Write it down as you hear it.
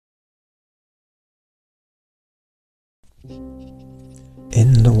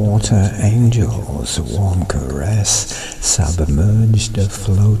In the water, angels, warm caress, submerged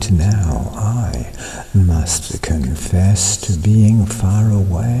afloat now, I must confess to being far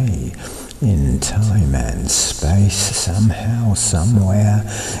away, in time and space, somehow, somewhere,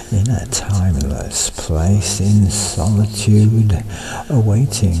 in a timeless place, in solitude,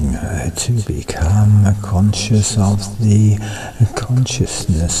 awaiting to become conscious of the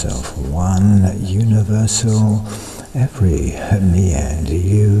consciousness of one universal, every me and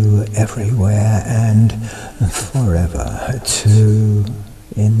you, everywhere and forever too.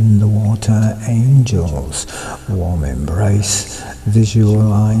 In the water, angels, warm embrace,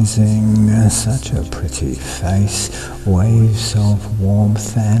 visualizing such a pretty face, waves of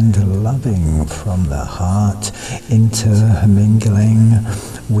warmth and loving from the heart, intermingling.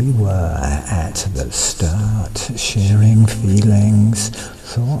 We were at the start, sharing feelings,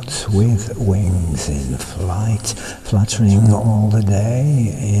 thoughts with wings in flight, fluttering all the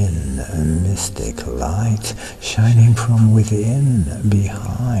day in mystic light, shining from within,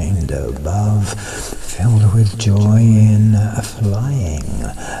 behind, above, filled with joy in flying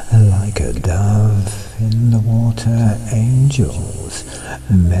like a dove. In the water, angels,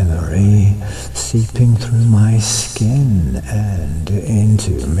 memory seeping through my skin and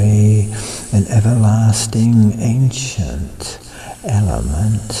into me, an everlasting ancient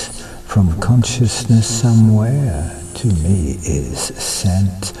element from consciousness somewhere to me is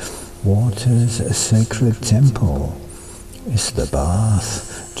sent. Water's sacred temple is the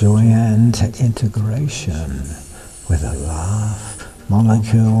bath, joy and integration with a laugh,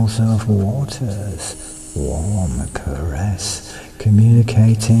 molecules of water's warm caress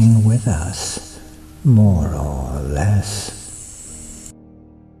communicating with us more or less.